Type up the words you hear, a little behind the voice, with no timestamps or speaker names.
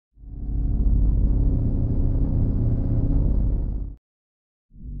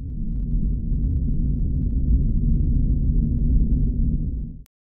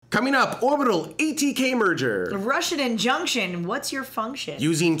Coming up, Orbital ATK merger. Russian Injunction, what's your function?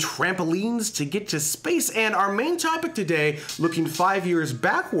 Using trampolines to get to space. And our main topic today, looking 5 years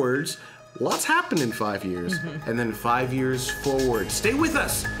backwards. Lots happened in 5 years. And then 5 years forward. Stay with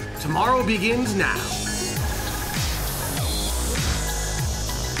us. Tomorrow begins now. Oh,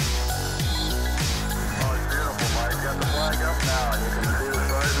 it's beautiful, Mike. Got the flag up now. You can see the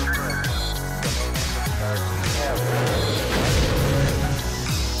stars and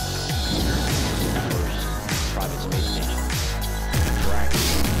Private space station.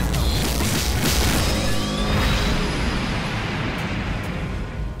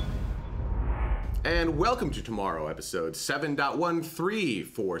 And welcome to Tomorrow, episode 7.13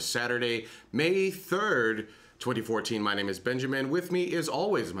 for Saturday, May 3rd, 2014. My name is Benjamin. With me, as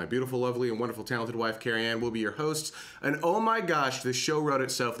always, my beautiful, lovely, and wonderful, talented wife, Carrie Ann, will be your hosts. And oh my gosh, the show wrote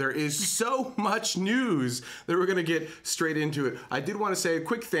itself. There is so much news that we're going to get straight into it. I did want to say a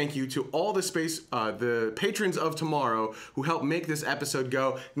quick thank you to all the patrons of Tomorrow who helped make this episode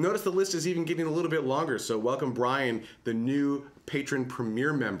go. Notice the list is even getting a little bit longer, so welcome Brian, the new patron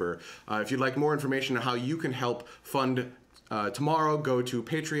premier member. If you'd like more information on how you can help fund Tomorrow, go to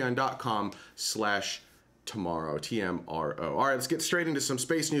patreon.com/Tomorrow, TMRO. All right, let's get straight into some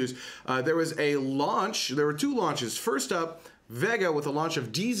space news. There was a launch. There were two launches. First up, Vega with the launch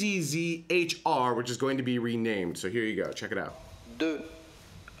of DZZ-HR, which is going to be renamed. So here you go. Check it out. 2,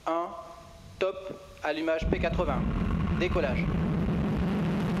 1, top, allumage P80, décollage.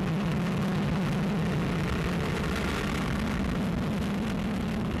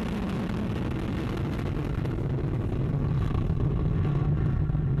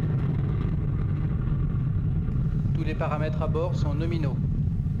 Tous les paramètres à bord sont nominaux.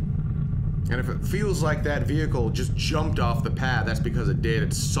 And if it feels like that vehicle just jumped off the pad, that's because it did.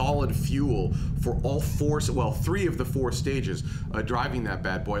 It's solid fuel for all three of the four stages driving that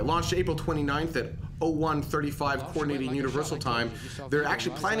bad boy. It launched April 29th at 01:35 Coordinating Universal Time. They're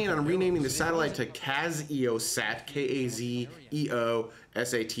actually planning on renaming the satellite to KAZEOSat,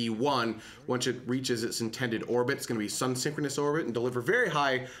 KAZEOSAT-1. Once it reaches its intended orbit, it's going to be sun-synchronous orbit and deliver very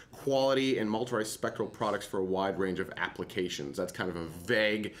high quality and multi-spectral products for a wide range of applications. That's kind of a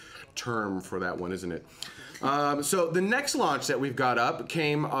vague term for that one, isn't it? So the next launch that we've got up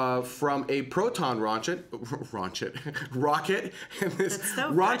came from a Proton rocket. And this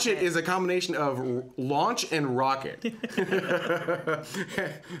so rocket is a combination of launch and rocket.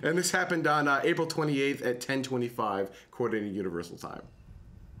 And this happened on April 28th at 10:25 Coordinating Universal Time.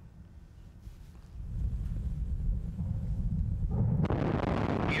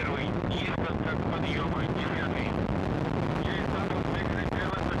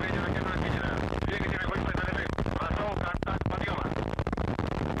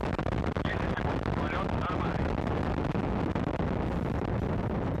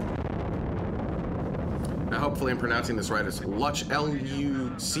 Now, hopefully I'm pronouncing this right. It's Luch,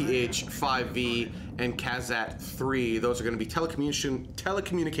 LUCH-5V, and KAZAT-3. Those are going to be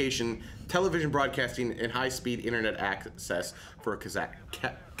telecommunication, television broadcasting, and high-speed internet access for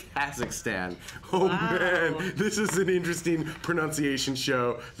Kazakhstan. Oh, wow. Man, this is an interesting pronunciation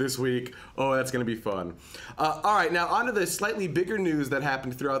show this week. Oh, that's going to be fun. All right, now on to the slightly bigger news that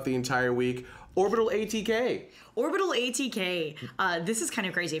happened throughout the entire week. Orbital ATK. Orbital ATK. This is kind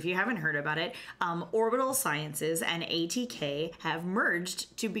of crazy if you haven't heard about it. Orbital Sciences and ATK have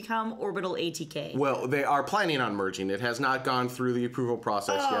merged to become Orbital ATK. Well, they are planning on merging. It has not gone through the approval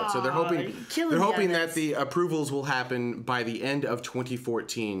process yet. So they're hoping that the approvals will happen by the end of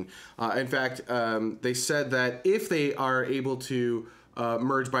 2014. In fact, they said that if they are able to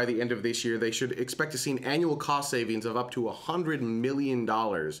merge by the end of this year, they should expect to see an annual cost savings of up to $100 million.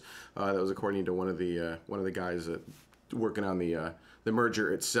 That was according to one of the guys working on the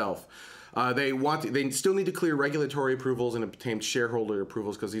merger itself. They still need to clear regulatory approvals and obtain shareholder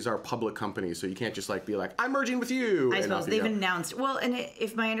approvals because these are public companies, so you can't just be like, I'm merging with you. I suppose they've announced. Well, and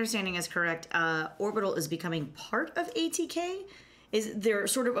if my understanding is correct, Orbital is becoming part of ATK. They're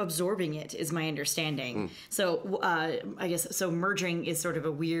sort of absorbing it, is my understanding. So I guess merging is sort of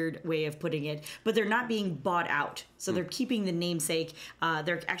a weird way of putting it, but they're not being bought out. So they're keeping the namesake.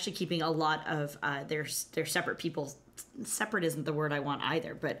 They're actually keeping a lot of their separate people. Separate isn't the word I want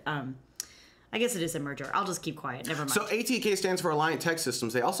either, but I guess it is a merger. I'll just keep quiet. Never mind. So ATK stands for Alliant Tech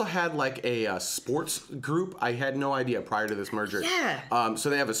Systems. They also had a sports group. I had no idea prior to this merger. Yeah. So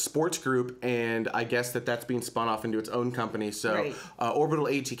they have a sports group, and I guess that's being spun off into its own company. So right. Orbital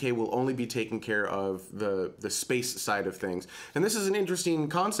ATK will only be taking care of the space side of things. And this is an interesting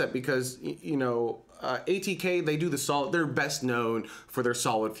concept because, ATK, they do the solid. They're best known for their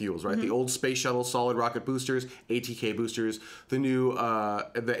solid fuels, right? The old space shuttle solid rocket boosters, ATK boosters. The new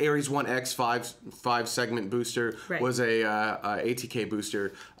the Ares 1X five segment booster was a ATK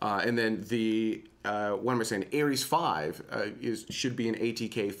booster, and then the what am I saying? Ares 5 should be an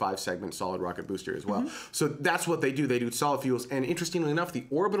ATK 5-segment solid rocket booster as well. So that's what they do. They do solid fuels. And interestingly enough, the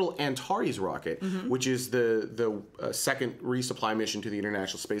Orbital Antares rocket, which is the second resupply mission to the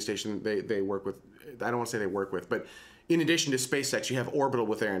International Space Station, they work with. I don't want to say they work with, but in addition to SpaceX, you have Orbital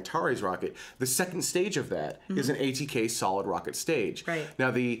with their Antares rocket. The second stage of that is an ATK solid rocket stage. Right. Now,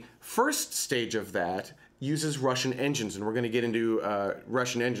 the first stage of that uses Russian engines, and we're going to get into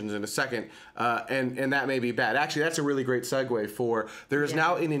Russian engines in a second, and that may be bad. Actually, that's a really great segue for there is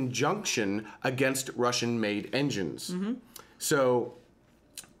now an injunction against Russian-made engines. So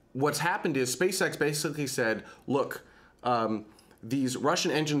what's happened is SpaceX basically said, look, these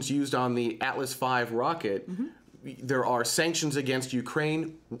Russian engines used on the Atlas V rocket, there are sanctions against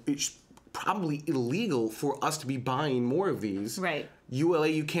Ukraine. It's probably illegal for us to be buying more of these. Right. ULA,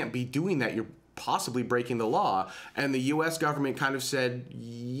 you can't be doing that. You're possibly breaking the law. And the U.S. government kind of said,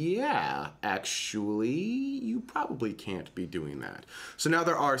 yeah, actually, you probably can't be doing that. So now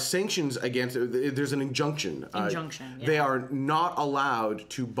there are sanctions against, there's an injunction. They are not allowed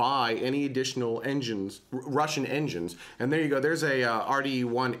to buy any additional engines, Russian engines. And there you go. There's a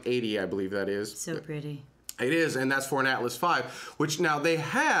RD-180, I believe that is. So pretty. It is, and that's for an Atlas V, which now they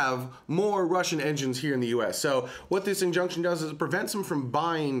have more Russian engines here in the U.S. So what this injunction does is it prevents them from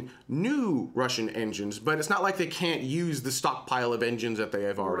buying new Russian engines, but it's not like they can't use the stockpile of engines that they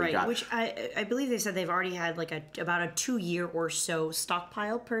have already got. Which I believe they said they've already had like about a 2-year or so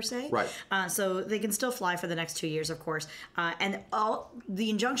stockpile per se. Right. So they can still fly for the next 2 years, of course. And the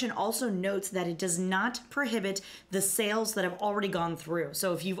injunction also notes that it does not prohibit the sales that have already gone through.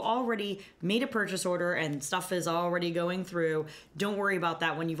 So if you've already made a purchase order and stuff is already going through, don't worry about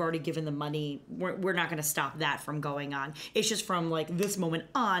that when you've already given the money. We're not going to stop that from going on. It's just from like this moment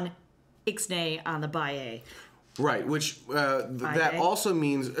on, ixnay on the buy. Right, which that also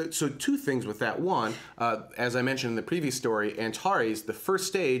means, so two things with that. One, as I mentioned in the previous story, Antares, the first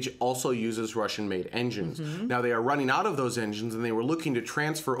stage, also uses Russian-made engines. Now they are running out of those engines and they were looking to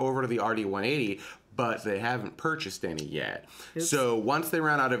transfer over to the RD-180, but they haven't purchased any yet. Oops. So once they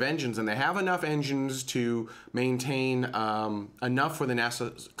run out of engines, and they have enough engines to maintain enough for the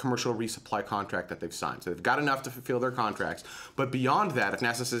NASA commercial resupply contract that they've signed. So they've got enough to fulfill their contracts. But beyond that, if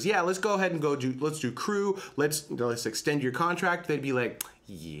NASA says, yeah, let's go ahead and let's do crew, let's extend your contract, they'd be like,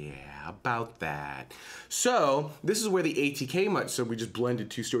 yeah, about that. So this is where the ATK so we just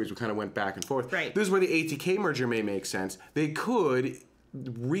blended two stories, we kind of went back and forth. Right. This is where the ATK merger may make sense. They could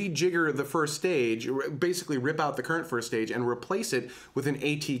rejigger the first stage, basically rip out the current first stage and replace it with an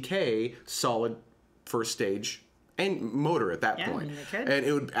ATK solid first stage and motor at that point. I mean, they could. And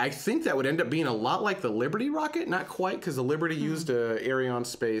it would, I think that would end up being a lot like the Liberty rocket, not quite, because the Liberty used a Ariane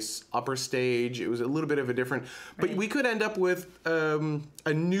Space upper stage. It was a little bit of a different, but we could end up with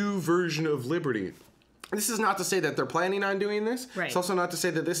a new version of Liberty. This is not to say that they're planning on doing this. Right. It's also not to say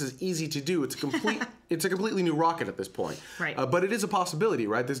that this is easy to do. It's a complete, it's a completely new rocket at this point. Right. But it is a possibility,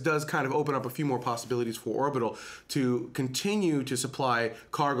 right? This does kind of open up a few more possibilities for Orbital to continue to supply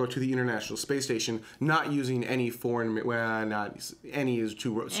cargo to the International Space Station, not using any foreign, well, not any is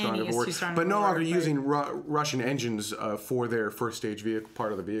too strong of a word, but no longer using Russian engines for their first stage vehicle,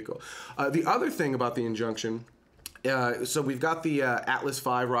 part of the vehicle. The other thing about the injunction. So we've got the Atlas V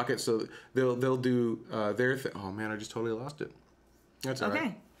rocket, so they'll do their thing. Oh man, I just totally lost it. That's all right.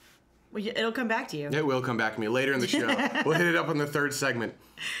 Okay. Well, it'll come back to you. It will come back to me later in the show. We'll hit it up on the third segment.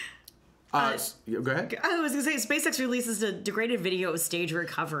 Go ahead. I was going to say, SpaceX releases a degraded video of stage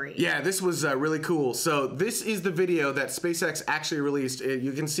recovery. Yeah, this was really cool. So this is the video that SpaceX actually released.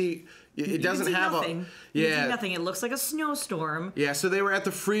 You can see... It doesn't have nothing. You can see nothing. It looks like a snowstorm. Yeah, so they were at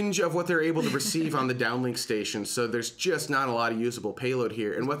the fringe of what they're able to receive on the downlink station, so there's just not a lot of usable payload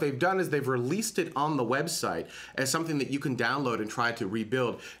here. And what they've done is they've released it on the website as something that you can download and try to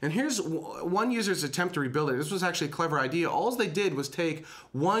rebuild. And here's one user's attempt to rebuild it. This was actually a clever idea. All they did was take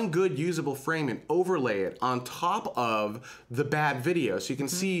one good usable frame and overlay it on top of the bad video. So you can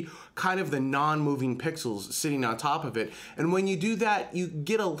see kind of the non-moving pixels sitting on top of it. And when you do that, you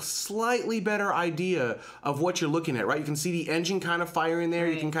get a slight slightly better idea of what you're looking at, right? You can see the engine kind of firing there.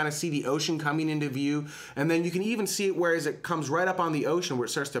 Right. You can kind of see the ocean coming into view. And then you can even see it whereas it comes right up on the ocean where it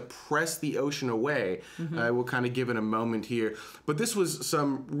starts to press the ocean away. We'll kind of give it a moment here. But this was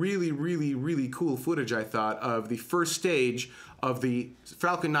some really, really, really cool footage, I thought, of the first stage of the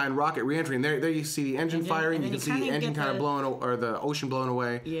Falcon 9 rocket reentry. And there you see the engine firing. You can see the engine kind of blowing, or the ocean blowing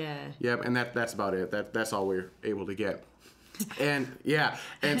away. Yeah. Yep, and that's about it. That's all we're able to get. And yeah,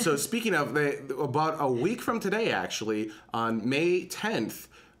 and so speaking of, about a week from today, actually, on May 10th,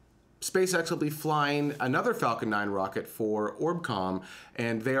 SpaceX will be flying another Falcon 9 rocket for Orbcomm,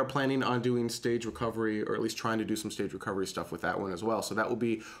 and they are planning on doing stage recovery, or at least trying to do some stage recovery stuff with that one as well. So that will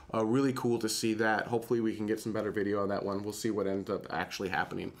be really cool to see that. Hopefully we can get some better video on that one. We'll see what ends up actually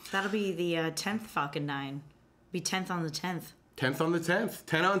happening. That'll be the 10th Falcon 9. Be 10th on the 10th. 10th on the 10th.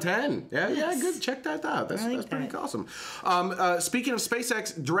 10 on 10. Yeah, good. Check that out. That's pretty awesome. Speaking of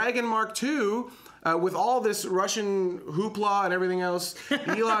SpaceX, Dragon Mark II, with all this Russian hoopla and everything else,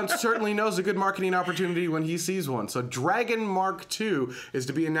 Elon certainly knows a good marketing opportunity when he sees one. So Dragon Mark II is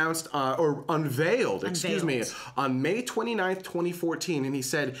to be announced, or unveiled, excuse me, on May 29th, 2014. And he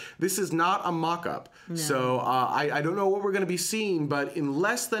said, this is not a mock-up. No. So I don't know what we're going to be seeing, but in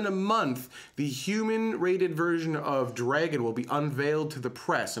less than a month, the human-rated version of Dragon will be unveiled to the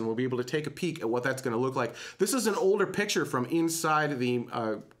press, and we'll be able to take a peek at what that's going to look like. This is an older picture from inside the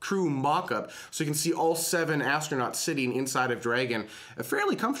crew mock-up, so you can see all 7 astronauts sitting inside of Dragon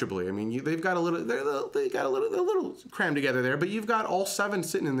fairly comfortably. I mean, they've got a little crammed together there, but you've got all 7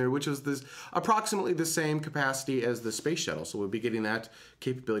 sitting in there, which is this approximately the same capacity as the space shuttle. So we'll be getting that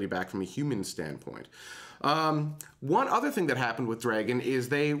capability back from a human standpoint. One other thing that happened with Dragon is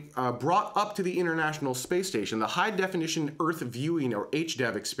they brought up to the International Space Station the High Definition Earth Viewing, or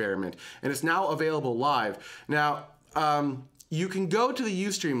HDEV experiment, and it's now available live. Now, you can go to the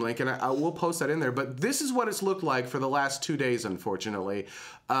Ustream link, and I will post that in there, but this is what it's looked like for the last 2 days, unfortunately.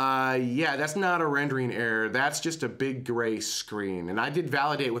 Yeah, that's not a rendering error. That's just a big gray screen. And I did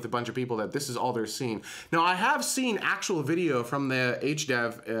validate with a bunch of people that this is all they're seeing. Now, I have seen actual video from the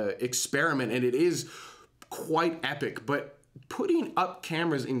HDEV experiment, and it is quite epic, but putting up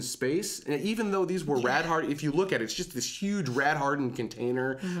cameras in space, even though these were rad-hard, if you look at it, it's just this huge rad-hardened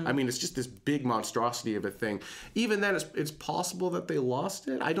container. I mean, it's just this big monstrosity of a thing. Even then, it's possible that they lost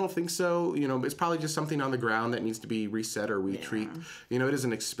it. I don't think so. You know, it's probably just something on the ground that needs to be reset or retreat. Yeah. You know, it is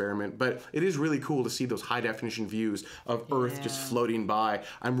an experiment, but it is really cool to see those high-definition views of Earth just floating by.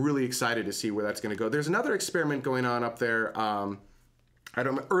 I'm really excited to see where that's going to go. There's another experiment going on up there. I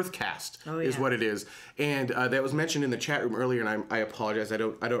don't know, Earthcast is what it is, and that was mentioned in the chat room earlier. And I apologize, I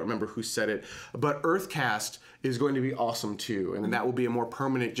don't remember who said it, but Earthcast is going to be awesome too, and that will be a more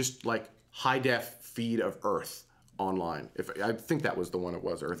permanent, just like high def feed of Earth online. I think that was the one it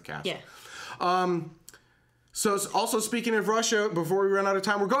was, Earthcast. Yeah. So also speaking of Russia, before we run out of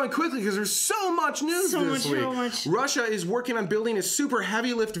time, we're going quickly because there's so much news this week. So much. Russia is working on building a super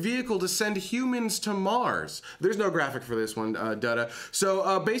heavy lift vehicle to send humans to Mars. There's no graphic for this one, Dutta.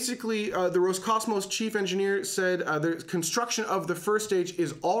 So basically, the Roscosmos chief engineer said the construction of the first stage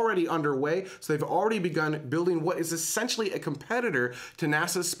is already underway. So they've already begun building what is essentially a competitor to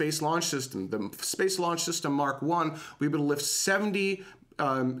NASA's Space Launch System. The Space Launch System Mark 1 will be able to lift 70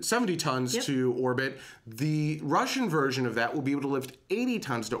 tons to orbit. The Russian version of that will be able to lift 80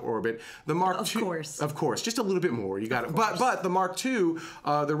 tons to orbit. The Mark II, of course, just a little bit more. You got it. But the Mark II,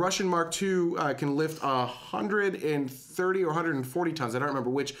 the Russian Mark II can lift 130 or 140 tons. I don't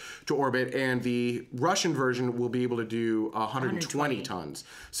remember which to orbit, and the Russian version will be able to do 120 tons.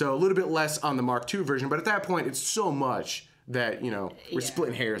 So a little bit less on the Mark II version, but at that point, it's so much that, you know, we're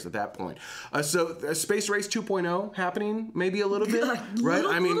splitting hairs at that point. So Space Race 2.0 happening, maybe a little bit, right?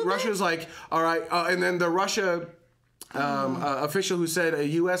 I mean, Russia's like, all right, and then the Russia official who said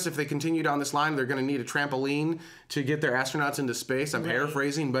U.S., if they continue down this line, they're going to need a trampoline to get their astronauts into space. I'm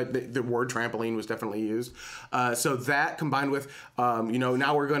paraphrasing, but the word trampoline was definitely used. So that combined with, you know,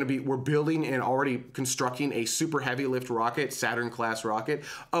 now we're building and already constructing a super heavy lift rocket, Saturn class rocket.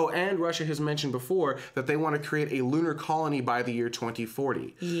 Oh, and Russia has mentioned before that they want to create a lunar colony by the year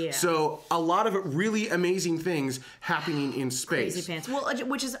 2040. Yeah. So a lot of really amazing things happening in space. Crazy pants. Well,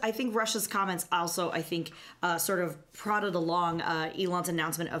 which is, I think Russia's comments also, I think, sort of prodded along Elon's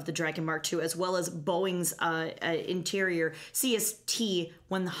announcement of the Dragon Mark II, as well as Boeing's Interior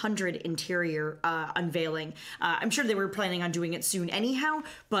CST-100 Interior unveiling. I'm sure they were planning on doing it soon anyhow,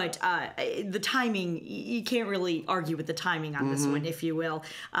 but the timing, you can't really argue with the timing on this one, if you will.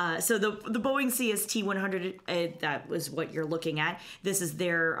 So the Boeing CST-100, that was what you're looking at. This is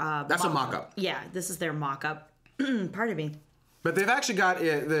their... That's a mock-up. Yeah, this is their mock-up. Pardon me. But they've actually got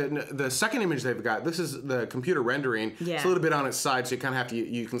the second image they've got. This is the computer rendering. Yeah. It's a little bit on its side, so you kind of have to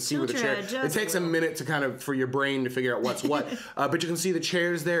you can see where the chair. It takes a minute to kind of for your brain to figure out what's what. But you can see the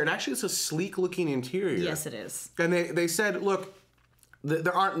chairs there, and actually it's a sleek looking interior. Yes, it is. And they said, look.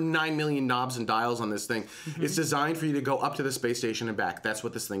 There aren't 9 million knobs and dials on this thing. Mm-hmm. It's designed for you to go up to the space station and back. That's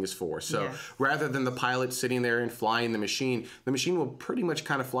what this thing is for. So rather than the pilot sitting there and flying the machine will pretty much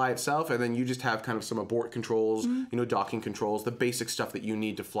kind of fly itself, and then you just have kind of some abort controls, docking controls, the basic stuff that you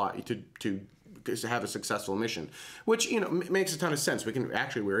need to fly to have a successful mission, which makes a ton of sense. We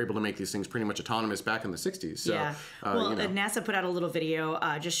were able to make these things pretty much autonomous back in the 60s. So, NASA put out a little video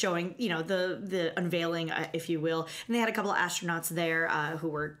just showing the unveiling, if you will, and they had a couple of astronauts there who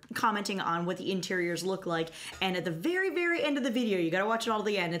were commenting on what the interiors look like. And at the very, very end of the video, you got to watch it all to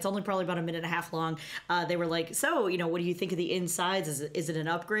the end. It's only probably about a minute and a half long. They were like, "So, what do you think of the insides? Is it an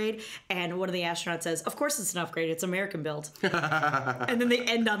upgrade?" And one of the astronauts says, "Of course it's an upgrade. It's American built." And then they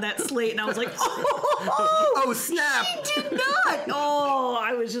end on that slate, and I was like, oh snap! She did not. Oh,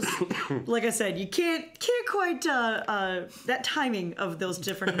 I was just like I said, you can't quite that timing of those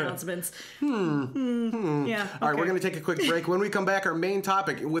different announcements. Yeah. Okay. All right, we're going to take a quick break. When we come back, our main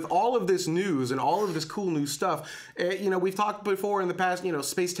topic with all of this news and all of this cool new stuff. We've talked before in the past.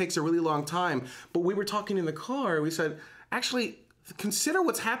 Space takes a really long time, but we were talking in the car. We said, actually, consider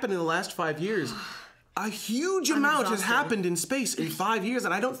what's happened in the last 5 years. A huge amount has happened in space in 5 years,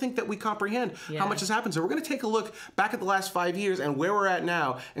 and I don't think that we comprehend how much has happened. So we're going to take a look back at the last 5 years and where we're at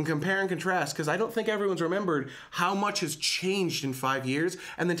now and compare and contrast, because I don't think everyone's remembered how much has changed in 5 years,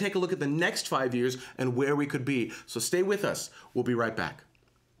 and then take a look at the next 5 years and where we could be. So stay with us. We'll be right back.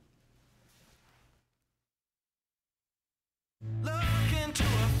 Look into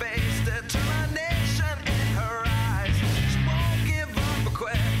her face, determination in her eyes. She won't give up or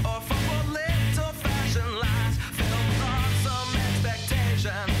quit or fall a little fashion lies. Filled with awesome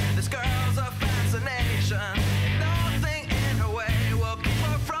expectation. This girl's a fascination. And nothing in her way will keep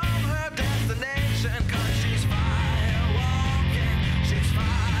her from her destination. 'Cause she's fire walking. She's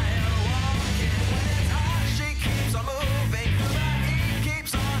fire walking. When it's hot, she keeps on moving. Through the heat,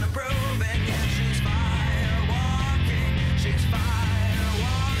 keeps on improving. Yeah, she's fire walking. She's fire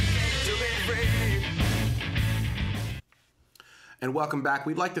walking to be free. And welcome back.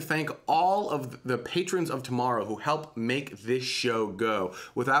 We'd like to thank all of the patrons of tomorrow who help make this show go.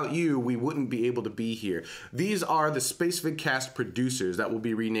 Without you, we wouldn't be able to be here. These are the Spacevidcast producers that will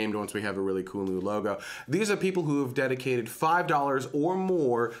be renamed once we have a really cool new logo. These are people who have dedicated $5 or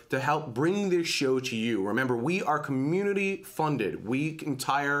more to help bring this show to you. Remember, we are community funded. We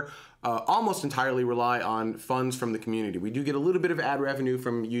almost entirely rely on funds from the community. We do get a little bit of ad revenue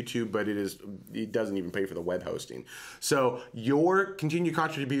from YouTube, but it doesn't even pay for the web hosting. So your continued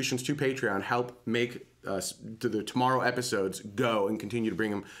contributions to Patreon help make to the tomorrow episodes go and continue to bring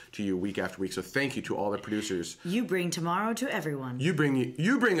them to you week after week. So thank you to all the producers. You bring tomorrow to everyone. You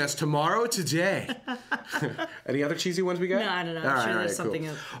bring us tomorrow today. Any other cheesy ones we got? No, I don't know. All I'm sure right, there's something cool.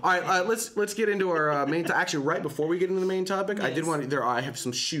 else. All right, let's get into our main topic. Actually, right before we get into the main topic, yes. I have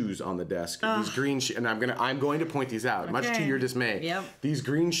some shoes on the desk. These green shoes, and I'm going to point these out, much to your dismay. Yep. These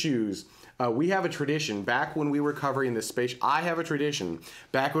green shoes. We have a tradition. Back when we were covering the space, I have a tradition.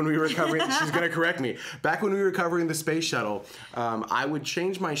 Back when we were covering, she's going to correct me. Back when we were covering the space shuttle, I would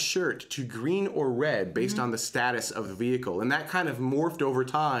change my shirt to green or red based on the status of the vehicle, and that kind of morphed over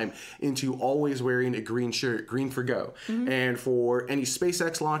time into always wearing a green shirt, green for go. And for any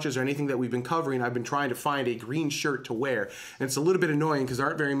SpaceX launches or anything that we've been covering, I've been trying to find a green shirt to wear, and it's a little bit annoying because there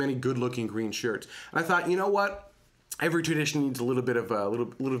aren't very many good-looking green shirts. And I thought, you know what? Every tradition needs a little bit of an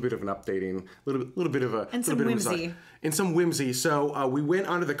updating, little bit of a and some whimsy. And some whimsy. So we went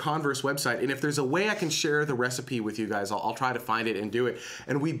onto the Converse website, and if there's a way I can share the recipe with you guys, I'll try to find it and do it.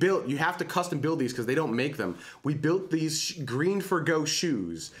 And we built. You have to custom build these because they don't make them. We built these green for go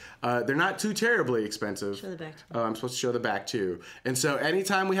shoes. They're not too terribly expensive. Show the back. I'm supposed to show the back too. And so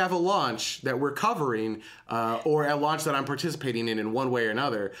anytime we have a launch that we're covering, or a launch that I'm participating in one way or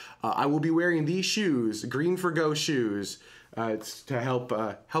another, I will be wearing these shoes, green for go shoes. To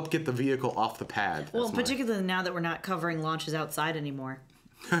help get the vehicle off the pad. Well, particularly now that we're not covering launches outside anymore.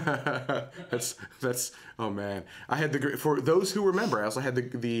 that's oh man, I had for those who remember, I also had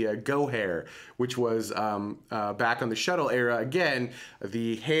the go hair, which was back on the shuttle era. Again,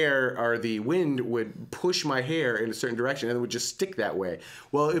 the hair or the wind would push my hair in a certain direction and it would just stick that way.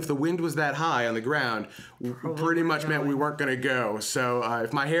 Well, if the wind was that high on the ground, pretty much meant we weren't going to go. So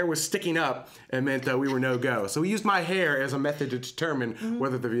if my hair was sticking up, it meant we were no go. So we used my hair as a method to determine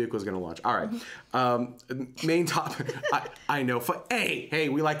whether the vehicle was going to launch. All right, main topic. I know. Hey,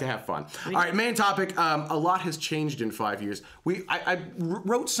 we like to have fun. All right, main topic. A lot has changed in 5 years. I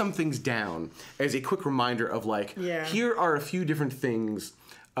wrote some things down as a quick reminder of here are a few different things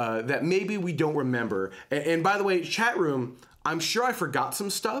that maybe we don't remember. And by the way, chat room, I'm sure I forgot some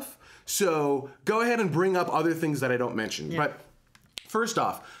stuff. So go ahead and bring up other things that I don't mention. But first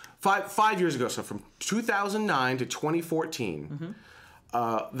off, five years ago, so from 2009 to 2014,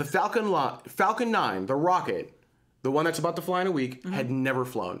 the Falcon 9, the rocket, the one that's about to fly in a week, had never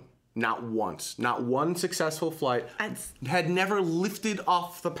flown. Not once. Not one successful flight. Had never lifted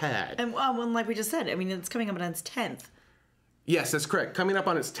off the pad. And like we just said, I mean, it's coming up on its 10th. Yes, that's correct. Coming up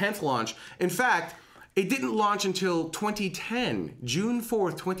on its 10th launch. In fact, it didn't launch until 2010. June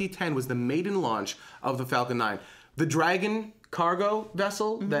 4th, 2010 was the maiden launch of the Falcon 9. The Dragon cargo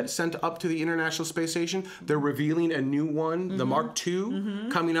vessel that sent up to the International Space Station, they're revealing a new one, the Mark II,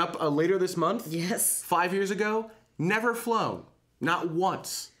 coming up later this month. Yes. 5 years ago, never flown. Not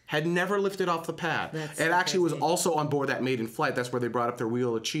once. Had never lifted off the pad. It actually was also on board that maiden flight. That's where they brought up their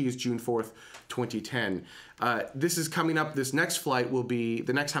wheel of cheese, June 4th, 2010. This is coming up. This next flight will be,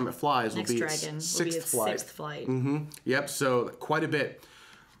 the next time it flies, will be its sixth flight. Yep, so quite a bit.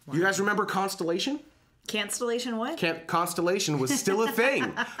 Wow. You guys remember Constellation? Constellation what? Constellation was still a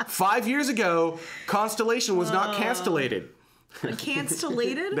thing. 5 years ago, Constellation was not canstellated.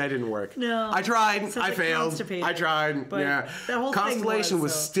 Constellated? That didn't work. No. I tried. I failed. I tried. But yeah. That whole Constellation thing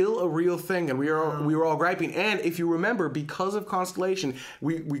was still a real thing, and we were all griping. And if you remember, because of Constellation,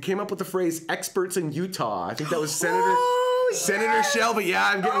 we came up with the phrase "experts in Utah." I think that was Senator Shelby. Yeah,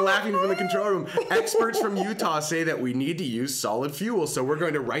 I'm getting laughing from the control room. Experts from Utah say that we need to use solid fuel, so we're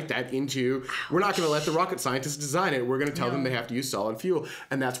going to write that into. We're not going to let the rocket scientists design it. We're going to tell them they have to use solid fuel,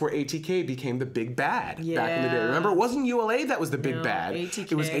 and that's where ATK became the big bad back in the day. Remember, it wasn't ULA that was the big bad.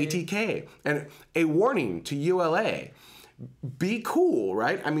 ATK. It was ATK. And a warning to ULA. Be cool,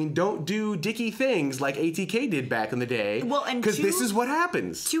 right? I mean, don't do dicky things like ATK did back in the day. Well, and because this is what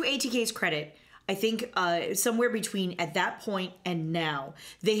happens. To ATK's credit, I think somewhere between at that point and now,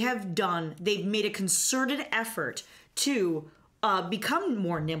 they've made a concerted effort to become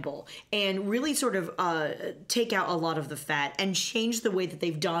more nimble and really sort of take out a lot of the fat and change the way that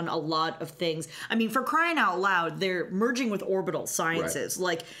they've done a lot of things. I mean, for crying out loud, they're merging with orbital sciences. Right.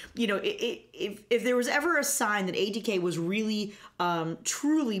 Like, you know, if there was ever a sign that ATK was really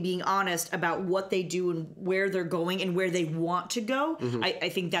truly being honest about what they do and where they're going and where they want to go, I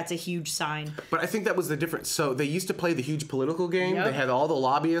think that's a huge sign. But I think that was the difference. So they used to play the huge political game. Yep. They had all the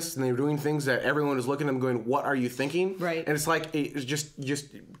lobbyists and they were doing things that everyone was looking at them going, what are you thinking? Right. And it's like, just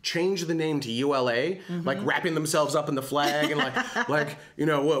change the name to ULA, like wrapping themselves up in the flag and like you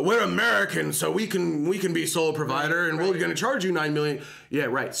know, we're Americans, so we can be sole provider and we're going to charge you $9 million. Yeah,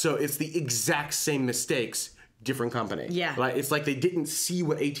 right. So it's the exact same mistakes, different company. Yeah. Like, it's like they didn't see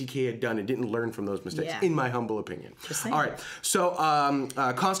what ATK had done and didn't learn from those mistakes, in my humble opinion. All right. So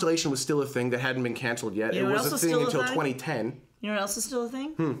Constellation was still a thing that hadn't been canceled yet. You know, it was a thing until 2010. You know what else is still a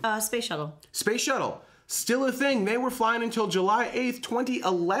thing? Space Shuttle. Space Shuttle. Still a thing. They were flying until July 8th,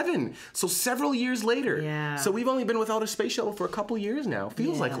 2011. So several years later. Yeah. So we've only been without a space shuttle for a couple years now.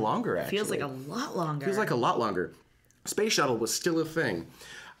 Feels like longer, actually. Feels like a lot longer. Feels like a lot longer. Space shuttle was still a thing.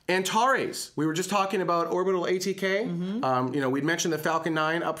 Antares. We were just talking about Orbital ATK. You know, we'd mentioned the Falcon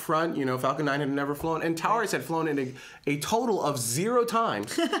 9 up front. You know, Falcon 9 had never flown. Antares had flown in a total of 0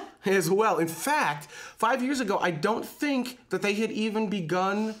 times as well. In fact, 5 years ago, I don't think that they had even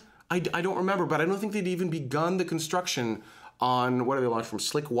begun... I don't remember, but I don't think they'd even begun the construction on, what do they launch from,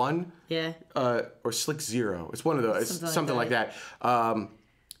 Slick 1? Yeah. Or Slick 0. It's one of those. Something like that.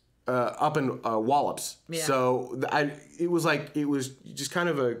 Up in Wallops. Yeah. So it was just kind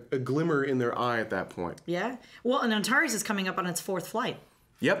of a glimmer in their eye at that point. Yeah. Well, and Antares is coming up on its 4th flight.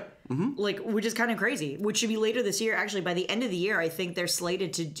 Yep. Like, which is kind of crazy. Which should be later this year. Actually, by the end of the year, I think they're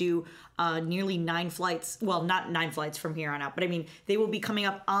slated to do nearly 9 flights. Well, not 9 flights from here on out, but I mean, they will be coming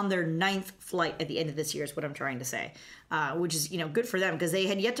up on their 9th flight at the end of this year is what I'm trying to say. Which is, you know, good for them because they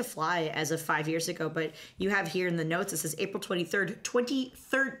had yet to fly as of 5 years ago. But you have here in the notes, it says April 23rd,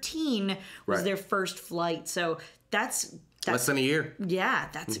 2013 was their first flight. So that's less than a year. Yeah,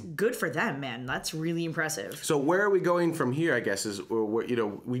 that's good for them, man. That's really impressive. So where are we going from here, I guess, is, you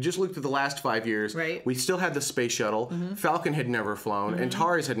know, we just looked at the last 5 years. Right. We still had the space shuttle. Falcon had never flown.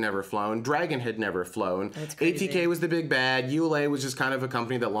 Antares had never flown. Dragon had never flown. That's crazy. ATK was the big bad. ULA was just kind of a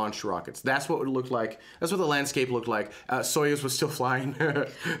company that launched rockets. That's what it looked like. That's what the landscape looked like. Soyuz was still flying.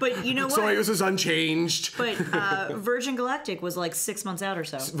 But you know what? Soyuz was unchanged. But Virgin Galactic was like 6 months out or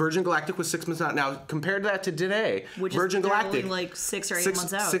so. Virgin Galactic was 6 months out. Now, compared that to today, Virgin Galactic Galactic. only like 6 or 8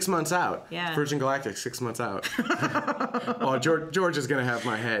 months out. 6 months out. Yeah. Virgin Galactic, 6 months out. Oh, George is going to have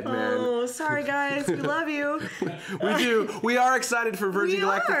my head, man. Oh, sorry guys, we love you. We do. We are excited for Virgin We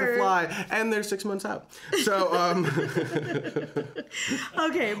Galactic are. to fly, and they're 6 months out. So,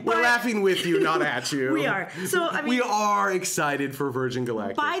 Okay, we're but laughing with you, not at you. we are. So I mean, We are excited for Virgin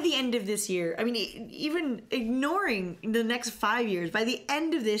Galactic. by the end of this year, I mean, even ignoring the next 5 years, by the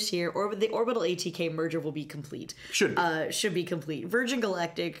end of this year, the Orbital ATK merger will be complete. Should be. Should be complete. Virgin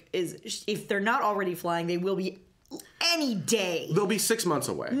Galactic is, if they're not already flying, they will be any day. They'll be 6 months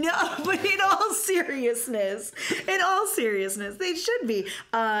away. No, but in all seriousness, they should be.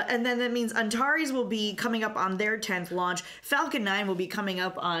 And then that means Antares will be coming up on their 10th launch. Falcon 9 will be coming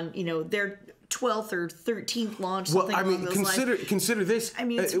up on, their 12th or 13th launch. Well, Something I mean, along those lines. consider this. I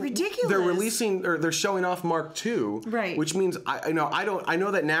mean, it's ridiculous. They're releasing, or they're showing off Mark II, Right. Which means I know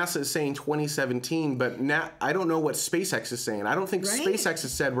that NASA is saying 2017, but I don't know what SpaceX is saying. I don't think Right. SpaceX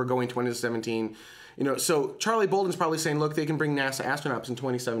has said we're going 2017. So Charlie Bolden's probably saying, look, they can bring NASA astronauts in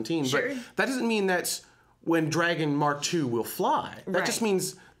 2017, Sure. but that doesn't mean that's when Dragon Mark II will fly. That Right. just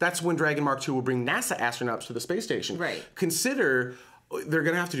means that's when Dragon Mark II will bring NASA astronauts to the space station. Right. Consider they're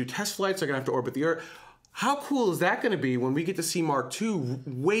going to have to do test flights. They're going to have to orbit the Earth. How cool is that going to be when we get to see Mark II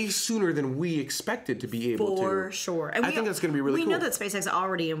way sooner than we expected to be able to? For sure. And I think that's going to be really cool. We know that SpaceX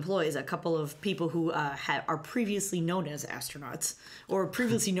already employs a couple of people who are previously known as astronauts or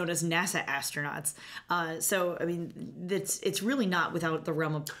previously known as NASA astronauts. So, I mean, it's really not without the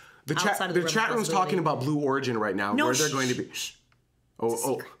realm of The outside of the realm of chat room's possibility. talking about Blue Origin right now, No, where they're going to be.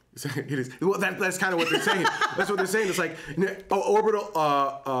 Oh. It is. Well, that's kind of what they're saying. That's what they're saying. It's like orbital.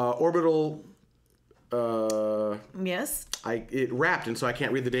 Yes. It wrapped, and so I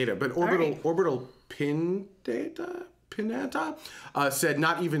can't read the data. But orbital pin data said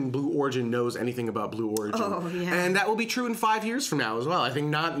not even Blue Origin knows anything about Blue Origin. Oh, yeah. And that will be true in 5 years from now as well. I think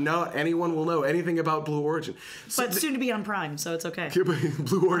not anyone will know anything about Blue Origin. So But soon to be on Prime, so it's okay.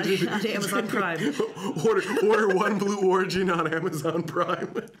 Blue Origin On Amazon Prime. order one Blue Origin on Amazon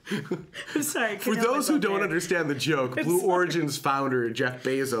Prime. I'm sorry. For those who don't understand the joke, Blue Origin's founder, Jeff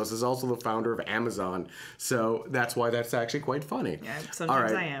Bezos, is also the founder of Amazon. So that's why that's actually quite funny. Yeah,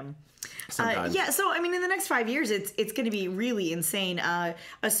 sometimes I am. Sometimes. Yeah, so I mean, in the next 5 years, it's going to be really insane.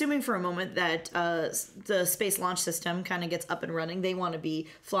 Assuming for a moment that the Space Launch System kind of gets up and running, they want to be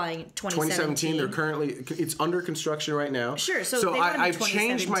flying 2017. They're currently, it's under construction right now. Sure, so they wanna be I've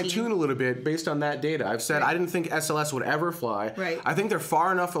changed my 2017. tune a little bit based on that data. I've said I didn't think SLS would ever fly. Right. I think they're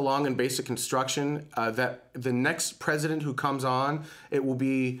far enough along in basic construction that the next president who comes on, it will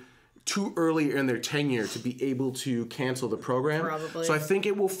be too early in their tenure to be able to cancel the program. Probably. So I think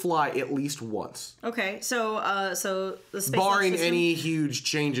it will fly at least once. Okay, so the Space Barring Launch System, any huge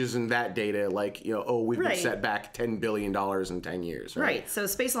changes in that data, like, we've been Right. set back $10 billion in 10 years. right? So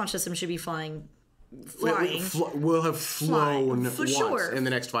Space Launch System should be flying. We'll have flown For once sure. in the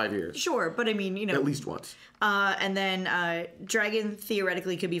next 5 years. Sure, but I mean, At least once. and then Dragon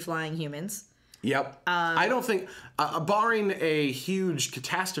theoretically could be flying humans. Yep. I don't think, barring a huge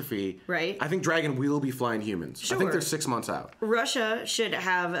catastrophe, Right. I think Dragon will be flying humans. I Sure. think they're 6 months out. Russia should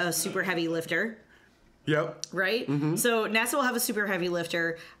have a super heavy lifter. Yep. Right? Mm-hmm. So NASA will have a super heavy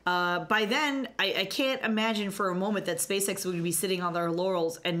lifter. By then, I can't imagine for a moment that SpaceX would be sitting on their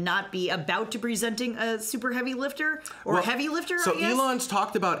laurels and not be about to presenting a super heavy lifter or a heavy lifter, So I guess. Elon's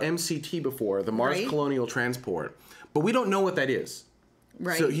talked about MCT before, the Mars Right. Colonial Transport, but we don't know what that is.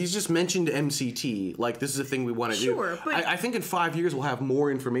 Right. So he's just mentioned MCT, like this is a thing we want to Sure, do. but- I think in 5 years we'll have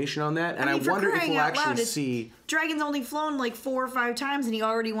more information on that, and I, mean, for wonder if crying we'll out loud, actually it's- see. Dragon's only flown like 4 or 5 times, and he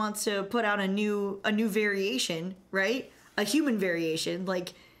already wants to put out a new variation, right? A human variation.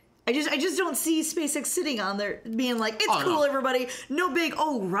 Like, I just don't see SpaceX sitting on there being like, it's Oh, cool, no. everybody. No big.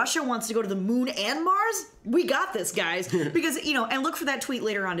 Oh, Russia wants to go to the moon and Mars. We got this, guys. Because and look for that tweet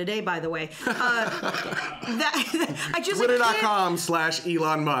later on today. By the way, I just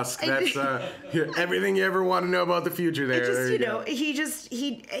Twitter.com/Elon Musk. That's everything you ever want to know about the future. There, there you go. he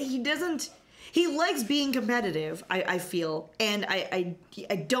doesn't. He likes being competitive, I feel, and I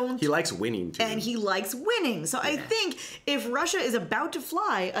don't. He likes winning too. And he likes winning. So I think if Russia is about to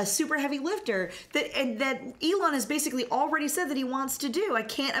fly a super heavy lifter that Elon has basically already said that he wants to do, I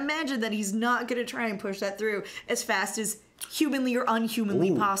can't imagine that he's not going to try and push that through as fast as humanly or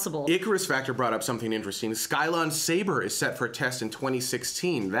unhumanly possible. Icarus Factor brought up something interesting. Skylon Sabre is set for a test in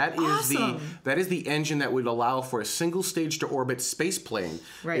 2016. That is the engine that would allow for a single stage to orbit space plane.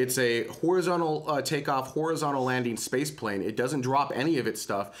 Right. It's a horizontal takeoff, horizontal landing space plane. It doesn't drop any of its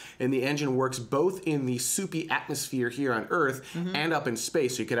stuff, and the engine works both in the soupy atmosphere here on Earth and up in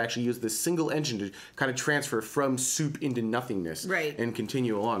space. So you could actually use this single engine to kind of transfer from soup into nothingness and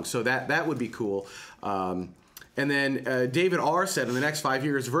continue along. So that would be cool. And then David R. said in the next 5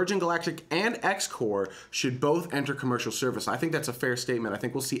 years, Virgin Galactic and X-Core should both enter commercial service. I think that's a fair statement. I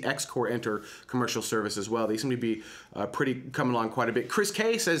think we'll see X-Core enter commercial service as well. They seem to be coming along quite a bit. Chris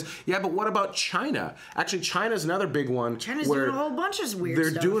K. says, yeah, but what about China? Actually, China's another big one. China's doing a whole bunch of weird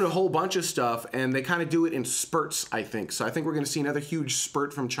stuff. They're doing a whole bunch of stuff, and they kind of do it in spurts, I think. So I think we're going to see another huge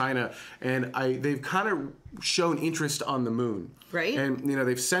spurt from China, and they've kind of shown interest on the moon. Right. And,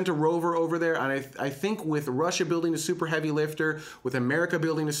 they've sent a rover over there, and I think with Russia building a super heavy lifter, with America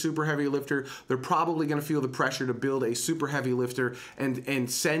building a super heavy lifter, they're probably going to feel the pressure to build a super heavy lifter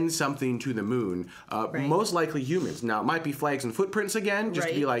and send something to the moon. Most likely humans. Now, it might be flags and footprints again, just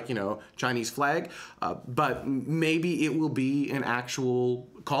to be like, Chinese flag, but maybe it will be an actual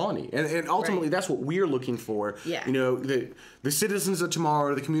colony. And ultimately, that's what we're looking for. Yeah. The citizens of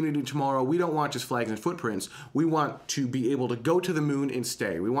tomorrow, the community of tomorrow, we don't want just flags and footprints. We want to be able to go to the moon and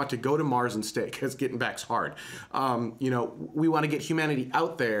stay. We want to go to Mars and stay, because getting back's hard. We want to get humanity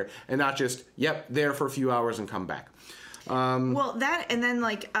out there and not just, there for a few hours and come back. Well, that, and then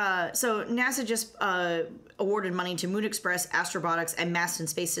so NASA just awarded money to Moon Express, Astrobotics, and Masten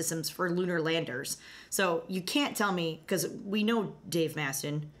Space Systems for lunar landers. So you can't tell me, because we know Dave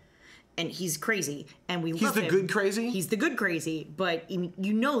Masten, and he's crazy, and we love him. He's the good crazy? He's the good crazy, but you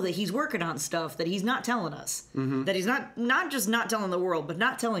know that he's working on stuff that he's not telling us. That he's not just not telling the world, but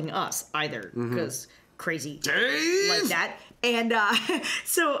not telling us either, because crazy Dave! Like that. And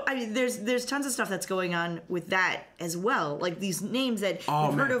so I mean, there's tons of stuff that's going on with that as well, like these names that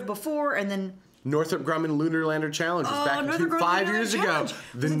we've heard of before, and then Northrop Grumman Lunar Lander Challenge is back in 5 years ago.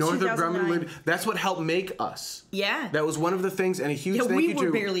 The Northrop Grumman, that's what helped make us. Yeah. That was one of the things, and a huge thank you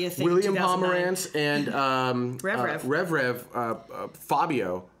to barely a thing William 2009. Pomerantz and Rev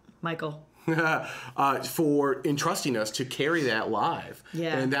Fabio. Michael. For entrusting us to carry that live.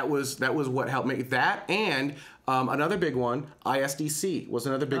 Yeah. And that was what helped make that, and another big one, ISDC, was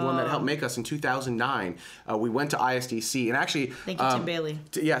another big one that helped make us in 2009. We went to ISDC, and actually... Thank you, Tim Bailey.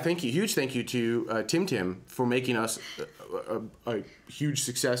 Thank you. Huge thank you to Tim for making us a huge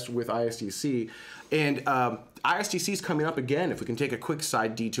success with ISDC. And ISDC is coming up again, if we can take a quick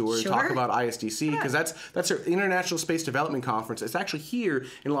side detour and talk about ISDC, because that's our International Space Development Conference. It's actually here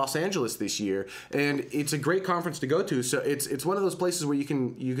in Los Angeles this year, and it's a great conference to go to. So it's one of those places where you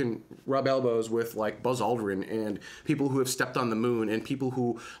can rub elbows with like Buzz Aldrin and people who have stepped on the moon, and people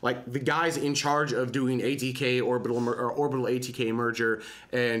who, like the guys in charge of doing ATK Orbital ATK merger,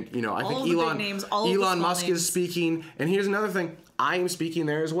 and I think Elon Musk is speaking. And here's another thing. I am speaking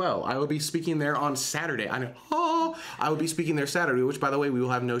there as well. I will be speaking there on Saturday. I will be speaking there Saturday, which, by the way, we will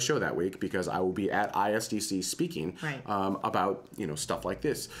have no show that week because I will be at ISDC speaking about stuff like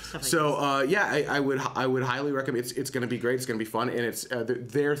this. I would highly recommend. It's going to be great. It's going to be fun, and it's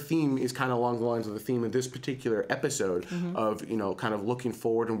their theme is kind of along the lines of the theme of this particular episode of kind of looking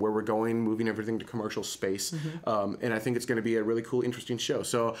forward and where we're going, moving everything to commercial space, and I think it's going to be a really cool, interesting show.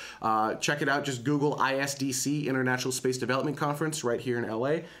 So check it out. Just Google ISDC, International Space Development Conference, right here in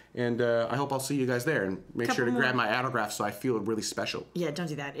LA, and I hope I'll see you guys there, and make sure to grab my autograph so I feel really special. Yeah, don't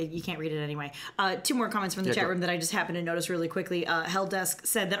do that. You can't read it anyway. Two more comments from the chat room that I just happened to notice really quickly. Helldesk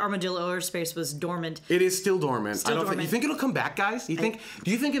said that Armadillo Airspace was dormant. It is still dormant. You think it'll come back, guys? Do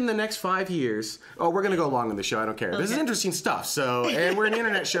you think in the next 5 years? Oh, we're gonna go long in the show. I don't care. Okay. This is interesting stuff. So, and we're an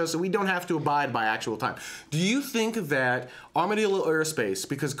internet show, so we don't have to abide by actual time. Do you think that Armadillo Airspace,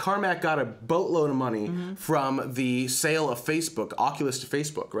 because Carmack got a boatload of money from the sale of Facebook, Oculus to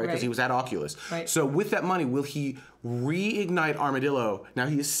Facebook, right? Because he was at Oculus. Right. So with that money, will he reignite Armadillo? Now,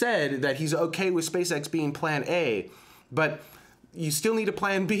 he has said that he's okay with SpaceX being plan A, but you still need a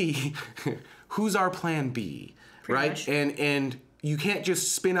plan B. Who's our plan B? Pretty much. And you can't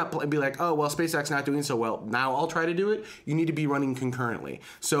just spin up and be like, oh, well, SpaceX not doing so well. Now I'll try to do it. You need to be running concurrently.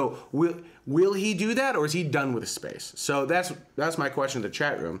 So will he do that, or is he done with space? So that's my question to the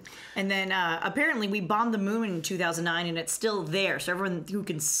chat room. And then apparently we bombed the moon in 2009, and it's still there. So everyone who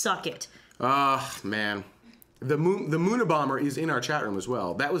can suck it. Man. The Moonabomber is in our chat room as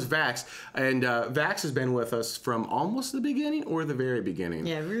well. That was Vax, and Vax has been with us from almost the beginning or the very beginning.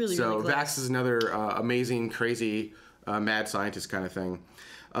 Yeah, really. So really Vax is another amazing, crazy, mad scientist kind of thing.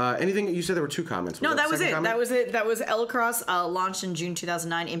 Anything you said there were 2 comments? No, that was the it. second That comment? was it. That was L-Cross, launched in June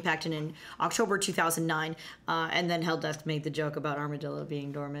 2009, impacted in October 2009, and then Hell Death made the joke about Armadillo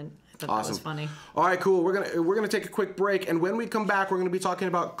being dormant. I thought that was funny. All right, cool. We're gonna take a quick break, and when we come back, we're gonna be talking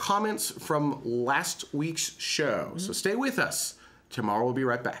about comments from last week's show. So stay with us. Tomorrow we'll be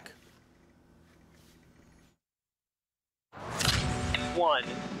right back. 1,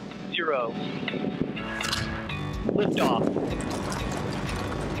 0. Liftoff.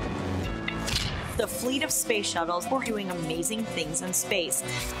 The fleet of space shuttles were doing amazing things in space.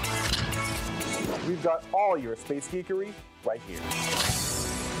 We've got all your space geekery right here.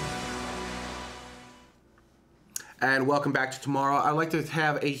 And welcome back to Tomorrow. I'd like to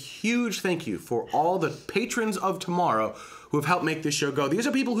have a huge thank you for all the patrons of Tomorrow who have helped make this show go. These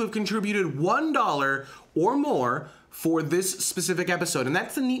are people who have contributed $1 or more for this specific episode. And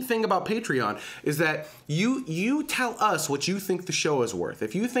that's the neat thing about Patreon, is that you tell us what you think the show is worth.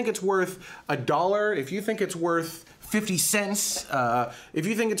 If you think it's worth $1, if you think it's worth 50 cents, if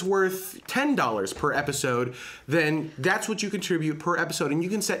you think it's worth $10 per episode, then that's what you contribute per episode. And you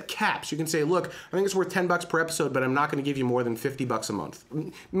can set caps. You can say, look, I think it's worth $10 per episode, but I'm not going to give you more than $50 a month.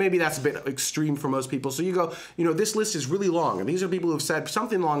 Maybe that's a bit extreme for most people. So you go, this list is really long. And these are people who've said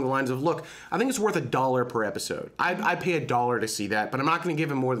something along the lines of, look, I think it's worth $1 per episode. I'd pay $1 to see that, but I'm not going to give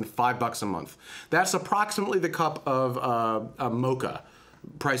him more than $5 a month. That's approximately the cup of a mocha.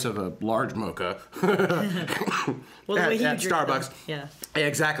 Price of a large mocha Well, at Starbucks. Yeah.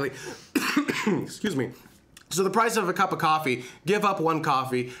 Exactly. Excuse me. So the price of a cup of coffee, give up 1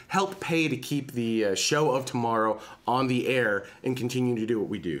 coffee, help pay to keep the show of Tomorrow on the air and continue to do what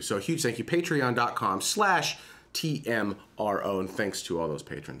we do. So a huge thank you. Patreon.com/TMRO, and thanks to all those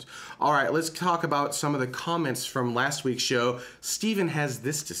patrons. All right, let's talk about some of the comments from last week's show. Steven has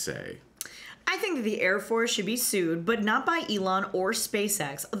this to say. I think that the Air Force should be sued, but not by Elon or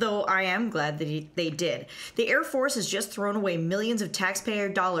SpaceX, though I am glad that they did. The Air Force has just thrown away millions of taxpayer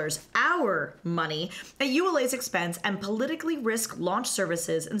dollars, our money, at ULA's expense and politically risk launch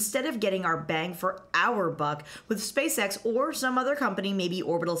services instead of getting our bang for our buck with SpaceX or some other company, maybe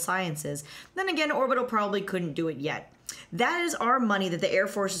Orbital Sciences. Then again, Orbital probably couldn't do it yet. That is our money that the Air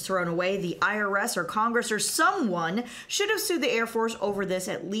Force has thrown away. The IRS or Congress or someone should have sued the Air Force over this.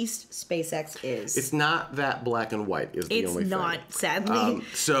 At least SpaceX is. It's not that black and white is the only thing. It's not, sadly.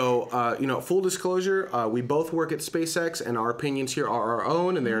 Full disclosure, we both work at SpaceX, and our opinions here are our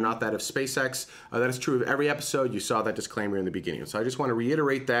own, and they are not that of SpaceX. That is true of every episode. You saw that disclaimer in the beginning. So I just want to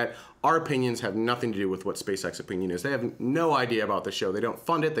reiterate that our opinions have nothing to do with what SpaceX opinion is. They have no idea about the show. They don't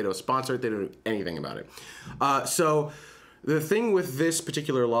fund it. They don't sponsor it. They don't do anything about it. So the thing with this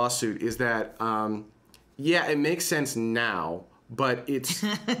particular lawsuit is that, it makes sense now, but it's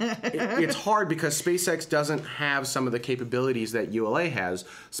it's hard because SpaceX doesn't have some of the capabilities that ULA has,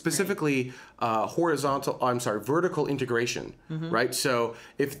 specifically vertical integration, right? So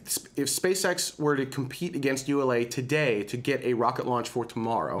if SpaceX were to compete against ULA today to get a rocket launch for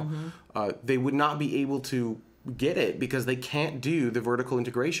tomorrow, they would not be able to get it because they can't do the vertical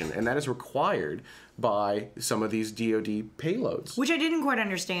integration, and that is required by some of these DoD payloads. Which I didn't quite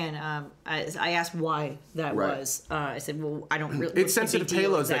understand. I asked why that was. I said, well, I don't really... It's sensitive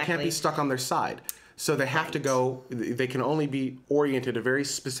payloads that can't be stuck on their side. So they have to go, they can only be oriented a very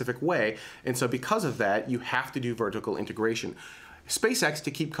specific way, and so because of that, you have to do vertical integration. SpaceX,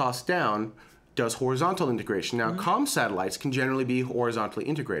 to keep costs down, does horizontal integration. Now, comm satellites can generally be horizontally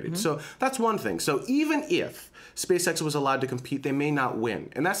integrated. So that's one thing. So even if SpaceX was allowed to compete, they may not win.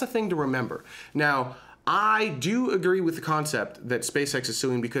 And that's the thing to remember. Now, I do agree with the concept that SpaceX is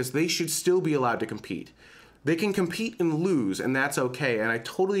suing because they should still be allowed to compete. They can compete and lose, and that's okay. And I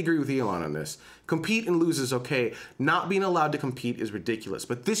totally agree with Elon on this. Compete and lose is okay. Not being allowed to compete is ridiculous.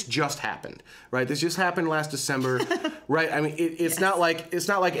 But this just happened, right? This just happened last December, right? I mean, it's not like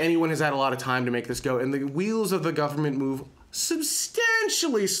anyone has had a lot of time to make this go. And the wheels of the government move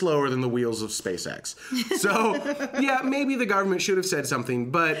substantially slower than the wheels of SpaceX. So, yeah, maybe the government should have said something,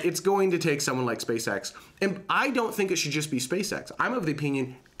 but it's going to take someone like SpaceX. And I don't think it should just be SpaceX. I'm of the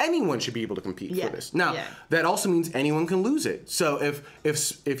opinion anyone should be able to compete for this. Now, that also means anyone can lose it. So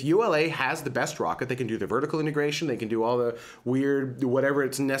if ULA has the best rocket, they can do the vertical integration, they can do all the weird, whatever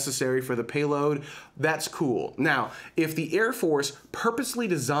it's necessary for the payload, that's cool. Now, if the Air Force purposely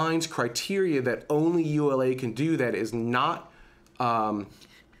designs criteria that only ULA can do that is not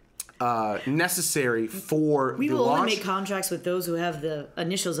necessary for we the will launch. only make contracts with those who have the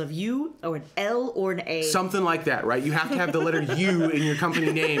initials of U or an L or an A. Something like that, right? You have to have the letter U in your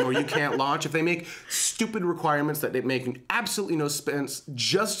company name or you can't launch. If they make stupid requirements that they make absolutely no sense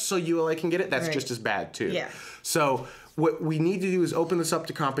just so ULA can get it, that's just as bad too. Yeah. So what we need to do is open this up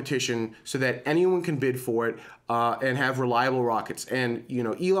to competition so that anyone can bid for it and have reliable rockets. And,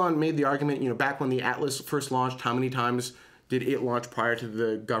 Elon made the argument, back when the Atlas first launched, how many times did it launch prior to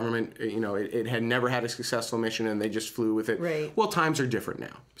the government? It had never had a successful mission and they just flew with it. Right. Well, times are different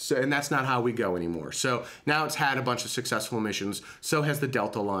now. So, and that's not how we go anymore. So now it's had a bunch of successful missions. So has the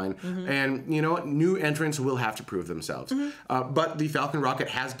Delta line. And you know what? New entrants will have to prove themselves. But the Falcon rocket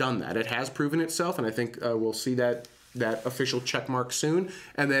has done that. It has proven itself, and I think we'll see that official check mark soon.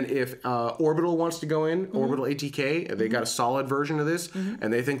 And then if Orbital wants to go in, Orbital ATK, they got a solid version of this,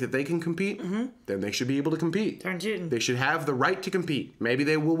 and they think that they can compete, then they should be able to compete. Darn tootin'. They should have the right to compete. Maybe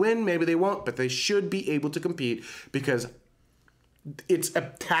they will win, maybe they won't, but they should be able to compete because it's a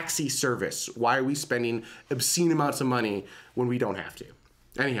taxi service. Why are we spending obscene amounts of money when we don't have to?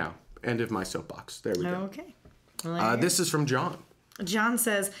 Anyhow, end of my soapbox. There we go. Okay. Well, This is from John. John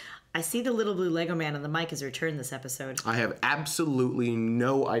says, I see the little blue Lego man on the mic has returned this episode. I have absolutely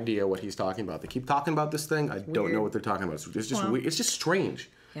no idea what he's talking about. They keep talking about this thing. I don't know what they're talking about. It's just weird. It's just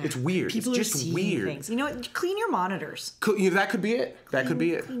strange. Yeah. It's weird. People it's just are seeing weird. things. You know what? Clean your monitors. That could be it. That could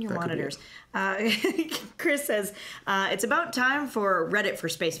be it. Clean your That could be monitors. it. Chris says, it's about time for Reddit for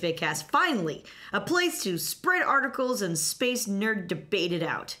Spacevidcast. Finally, a place to spread articles and space nerd debate it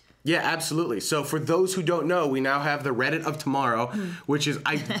out. Yeah, absolutely. So for those who don't know, we now have the Reddit of tomorrow, which is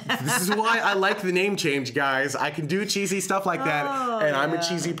this is why I like the name change, guys. I can do cheesy stuff like that, and I'm a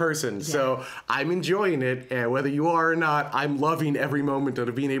cheesy person. So I'm enjoying it, and whether you are or not, I'm loving every moment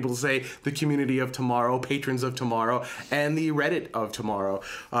of being able to say the community of tomorrow, patrons of tomorrow, and the Reddit of tomorrow,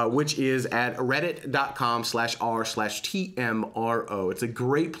 which is at reddit.com/r/TMRO. It's a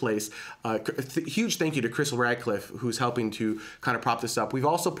great place. Huge thank you to Crystal Radcliffe, who's helping to kind of prop this up. We've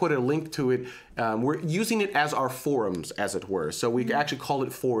also put a link to it. We're using it as our forums, as it were. So we actually call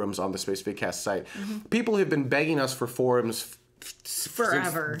it forums on the Spacevidcast site. People have been begging us for forums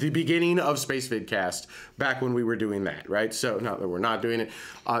Forever. since the beginning of Spacevidcast, back when we were doing that, right? So, not that we're not doing it.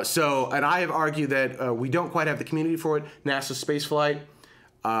 And I have argued that we don't quite have the community for it. NASA Spaceflight,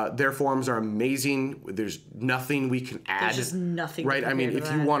 their forums are amazing. There's nothing we can add. There's just nothing. Right? I mean,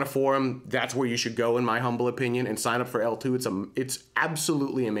 if you want a forum, that's where you should go, in my humble opinion, and sign up for L2. It's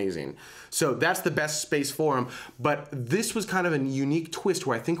absolutely amazing. So that's the best space forum. But this was kind of a unique twist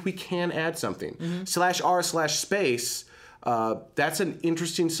where I think we can add something. /r/space. That's an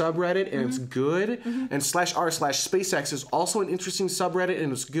interesting subreddit, and it's good. And /r/SpaceX is also an interesting subreddit,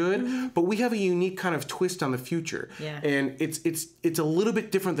 and it's good. But we have a unique kind of twist on the future, and it's a little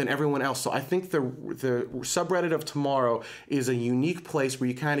bit different than everyone else. So I think the subreddit of tomorrow is a unique place where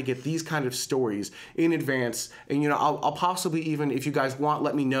you kind of get these kind of stories in advance. And I'll possibly even, if you guys want,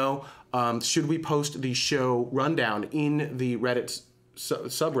 let me know. Should we post the show rundown in the Reddit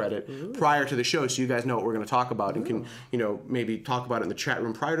subreddit prior to the show, so you guys know what we're going to talk about and can maybe talk about it in the chat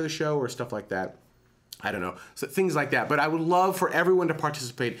room prior to the show or stuff like that. I don't know, so things like that. But I would love for everyone to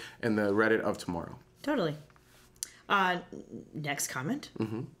participate in the Reddit of tomorrow. Totally. Next comment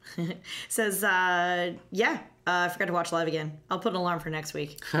says, I forgot to watch live again. I'll put an alarm for next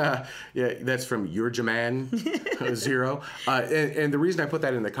week. Yeah, that's from Your Jaman 0. And the reason I put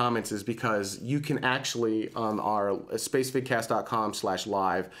that in the comments is because you can actually, on our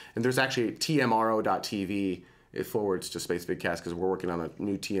spacevidcast.com/live, and there's actually TMRO.tv, it forwards to Spacevidcast because we're working on a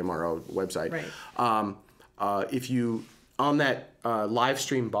new TMRO website. Right. If you, on that live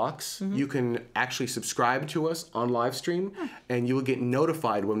stream box, you can actually subscribe to us on live stream, and you will get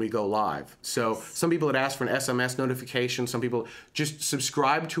notified when we go live. So some people had asked for an SMS notification. Some people just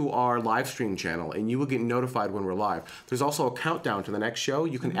subscribe to our live stream channel, and you will get notified when we're live. There's also a countdown to the next show.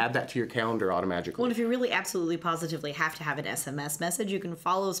 You can add that to your calendar automatically. Well, if you really absolutely positively have to have an SMS message, you can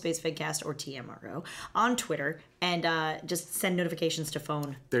follow Spacevidcast or TMRO on Twitter and just send notifications to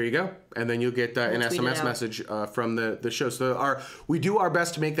phone. There you go. And then you'll get an SMS message from the show. So we do our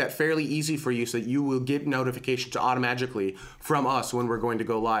best to make that fairly easy for you so that you will get notifications automatically from us when we're going to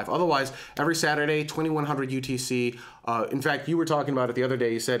go live. Otherwise, every Saturday, 2100 UTC. In fact, you were talking about it the other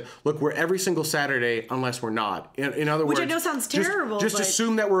day. You said, look, we're every single Saturday unless we're not. In other words, which I know sounds terrible. Just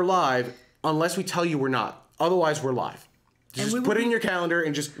assume that we're live unless we tell you we're not. Otherwise, we're live. Just put it in your calendar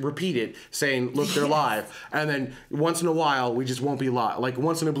and just repeat it, saying, look, they're live. And then once in a while, we just won't be live. Like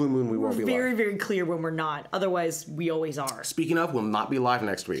once in a blue moon, we won't be live. Very, very clear when we're not. Otherwise, we always are. Speaking of, we'll not be live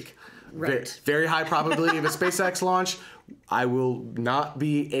next week. Right. Very high probability of a SpaceX launch. I will not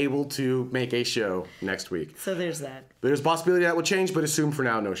be able to make a show next week. So there's that. There's a possibility that will change, but assume for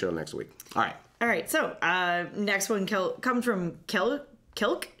now, no show next week. All right. So next one comes from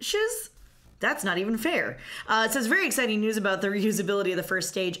Kelkshiz. That's not even fair. It says, very exciting news about the reusability of the first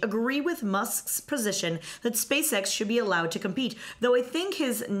stage. Agree with Musk's position that SpaceX should be allowed to compete, though I think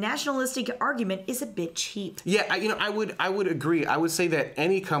his nationalistic argument is a bit cheap. Yeah, I would agree. I would say that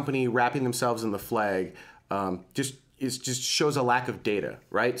any company wrapping themselves in the flag just shows a lack of data,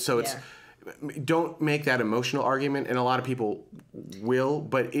 right? So it's don't make that emotional argument, and a lot of people will,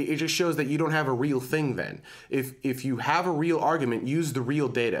 but it just shows that you don't have a real thing then. If you have a real argument, use the real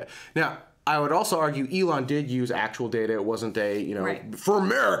data. Now, I would also argue Elon did use actual data. It wasn't for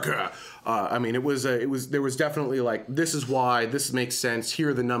America. I mean, there was definitely like, this is why, this makes sense, here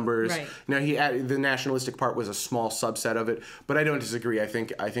are the numbers. Right. Now the nationalistic part was a small subset of it, but I don't disagree. I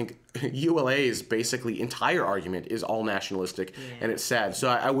think ULA's basically entire argument is all nationalistic, and it's sad. So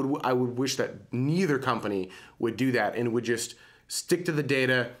I would wish that neither company would do that and would just stick to the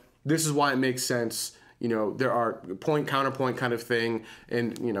data. This is why it makes sense. There are point, counterpoint kind of thing,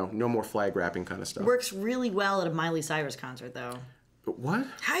 and, no more flag wrapping kind of stuff. Works really well at a Miley Cyrus concert, though. What?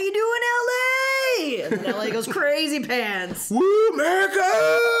 How you doing, LA? And then LA goes crazy pants. Woo,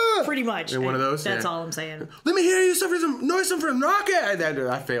 America! Pretty much. One of those? That's all I'm saying. Let me hear you some noise from rocket.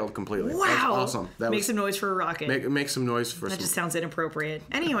 I failed completely. Wow. That was awesome. Make some noise for a rocket. Make some noise for That just sounds inappropriate.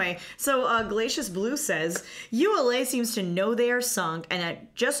 Anyway, so Glacius Blue says, ULA seems to know they are sunk and are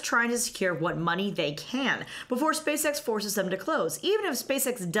just trying to secure what money they can before SpaceX forces them to close. Even if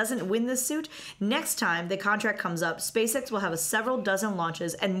SpaceX doesn't win this suit, next time the contract comes up, SpaceX will have several dozen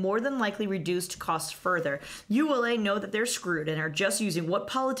launches and more than likely reduced costs further. ULA know that they're screwed and are just using what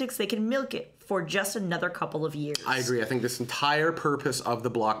politics they can milk it for just another couple of years. I agree. I think this entire purpose of the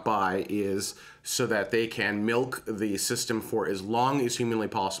block buy is so that they can milk the system for as long as humanly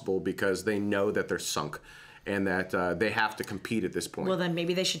possible because they know that they're sunk and that they have to compete at this point. Well, then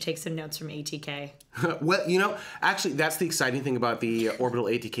maybe they should take some notes from ATK. Well, actually, that's the exciting thing about the Orbital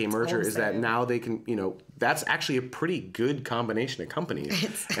ATK merger is that now they can, that's actually a pretty good combination of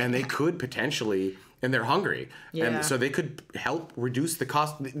companies. And they could potentially, and they're hungry. Yeah. And so they could help reduce the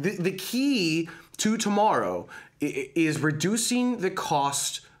cost. The key to tomorrow is reducing the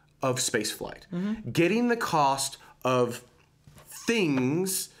cost of spaceflight. Mm-hmm. Getting the cost of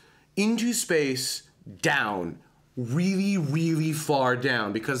things into space down, really, really far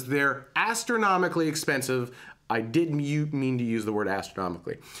down, because they're astronomically expensive. I didn't mean to use the word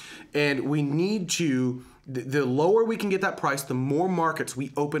astronomically. And we need to, the lower we can get that price, the more markets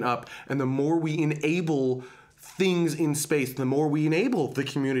we open up, and the more we enable things in space, the more we enable the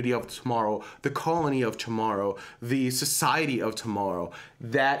community of tomorrow, the colony of tomorrow, the society of tomorrow.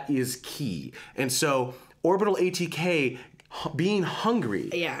 That is key. And so Orbital ATK being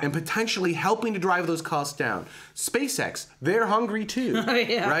hungry and potentially helping to drive those costs down. SpaceX, they're hungry too,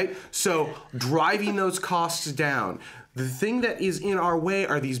 right? So driving those costs down. The thing that is in our way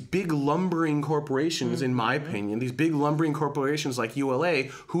are these big lumbering corporations, in my opinion, these big lumbering corporations like ULA,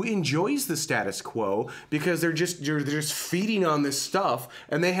 who enjoys the status quo because they're just feeding on this stuff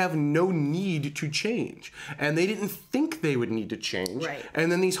and they have no need to change. And they didn't think they would need to change. Right.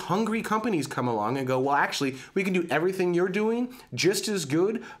 And then these hungry companies come along and go, well, actually, we can do everything you're doing just as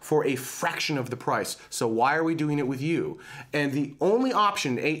good for a fraction of the price. So why are we doing it with you? And the only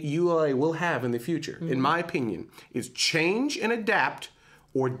option ULA will have in the future, in my opinion, is change and adapt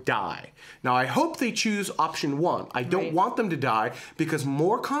or die. Now, I hope they choose option one. I don't want them to die because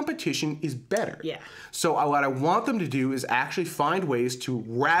more competition is better. Yeah. So what I want them to do is actually find ways to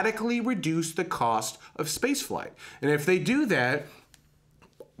radically reduce the cost of spaceflight. And if they do that,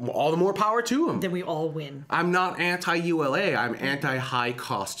 all the more power to them. Then we all win. I'm not anti-ULA. I'm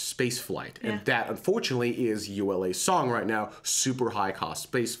anti-high-cost spaceflight. And that, unfortunately, is ULA's song right now, super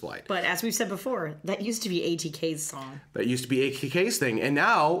high-cost spaceflight. But as we've said before, that used to be ATK's song. That used to be ATK's thing. And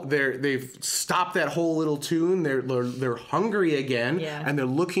now they've stopped that whole little tune. They're hungry again. Yeah. And they're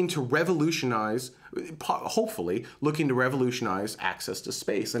looking to revolutionize, hopefully, looking to revolutionize access to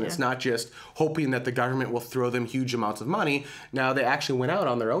space. And it's not just hoping that the government will throw them huge amounts of money. Now, they actually went out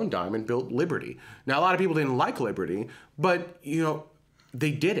on their own dime and built Liberty. Now, a lot of people didn't like Liberty, but,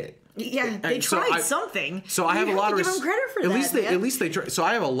 they did it. Yeah, they tried something. So I have a lot of give them credit for that. At least they tried. So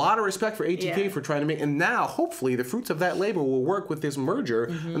I have a lot of respect for ATK for trying to make. And now, hopefully, the fruits of that labor will work with this merger,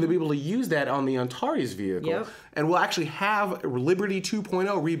 and they'll be able to use that on the Antares vehicle, and we'll actually have Liberty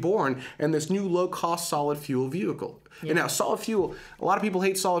 2.0 reborn and this new low-cost solid fuel vehicle. And now, solid fuel. A lot of people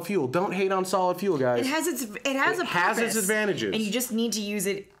hate solid fuel. Don't hate on solid fuel, guys. It has its advantages, and you just need to use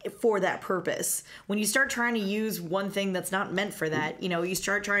it for that purpose. When you start trying to use one thing that's not meant for that, you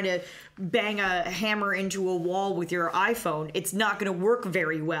start trying to to bang a hammer into a wall with your iPhone, it's not going to work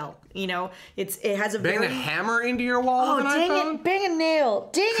very well. You know, it has a Bang a hammer into your wall with an dang iPhone? it, bang a nail.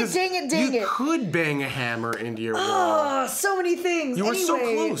 Dang it. You could bang a hammer into your wall. Oh, so many things. You were so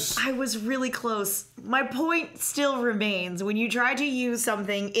Anyway, close. I was really close. My point still remains. When you try to use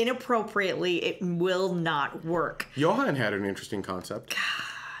something inappropriately, it will not work. Johan had an interesting concept.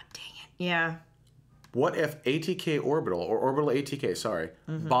 God dang it. Yeah. What if ATK Orbital, or Orbital ATK, sorry,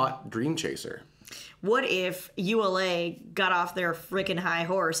 bought Dream Chaser? What if ULA got off their freaking high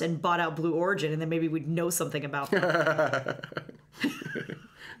horse and bought out Blue Origin, and then maybe we'd know something about them?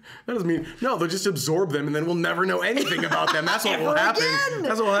 That doesn't mean, no, they'll just absorb them and then we'll never know anything about them. That's what will happen. Again.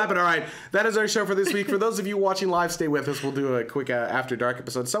 That's what will happen. All right, that is our show for this week. For those of you watching live, stay with us. We'll do a quick After Dark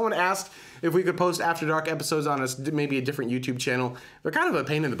episode. Someone asked if we could post After Dark episodes on maybe a different YouTube channel. They're kind of a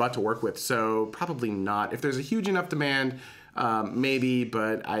pain in the butt to work with, so probably not. If there's a huge enough demand, maybe,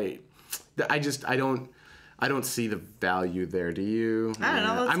 but I don't see the value there. Do you? I don't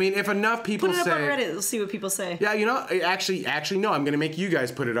know. I mean, if enough people Put it up say, on Reddit. We'll see what people say. yeah, you know, actually, no. I'm going to make you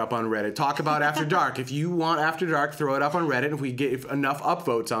guys put it up on Reddit. Talk about After Dark. If you want After Dark, throw it up on Reddit. If we get enough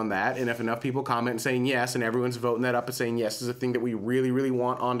upvotes on that, and if enough people comment saying yes, and everyone's voting that up and saying yes is a thing that we really, really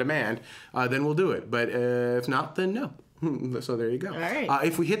want on demand, then we'll do it. But if not, then no. So there you go. All right.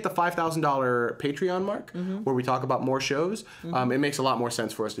 If we hit the $5,000 Patreon mark, where we talk about more shows, it makes a lot more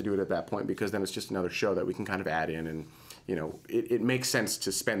sense for us to do it at that point, because then it's just another show that we can kind of add in, and you know, it makes sense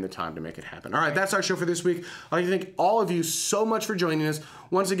to spend the time to make it happen. All right, that's our show for this week. I'd like to thank all of you so much for joining us.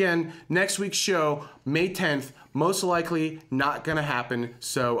 Once again, next week's show, May 10th, most likely not going to happen.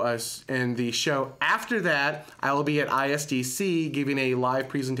 So and the show after that, I will be at ISDC giving a live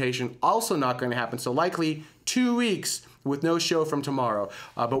presentation, also not going to happen. So likely 2 weeks with no show from tomorrow.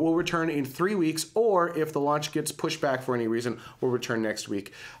 But we'll return in 3 weeks, or if the launch gets pushed back for any reason, we'll return next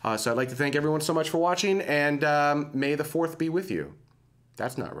week. So I'd like to thank everyone so much for watching, and may the 4th be with you.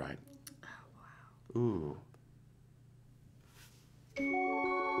 That's not right. Oh, wow. Ooh.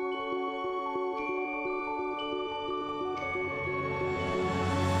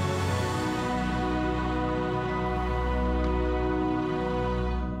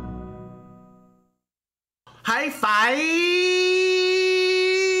 High five!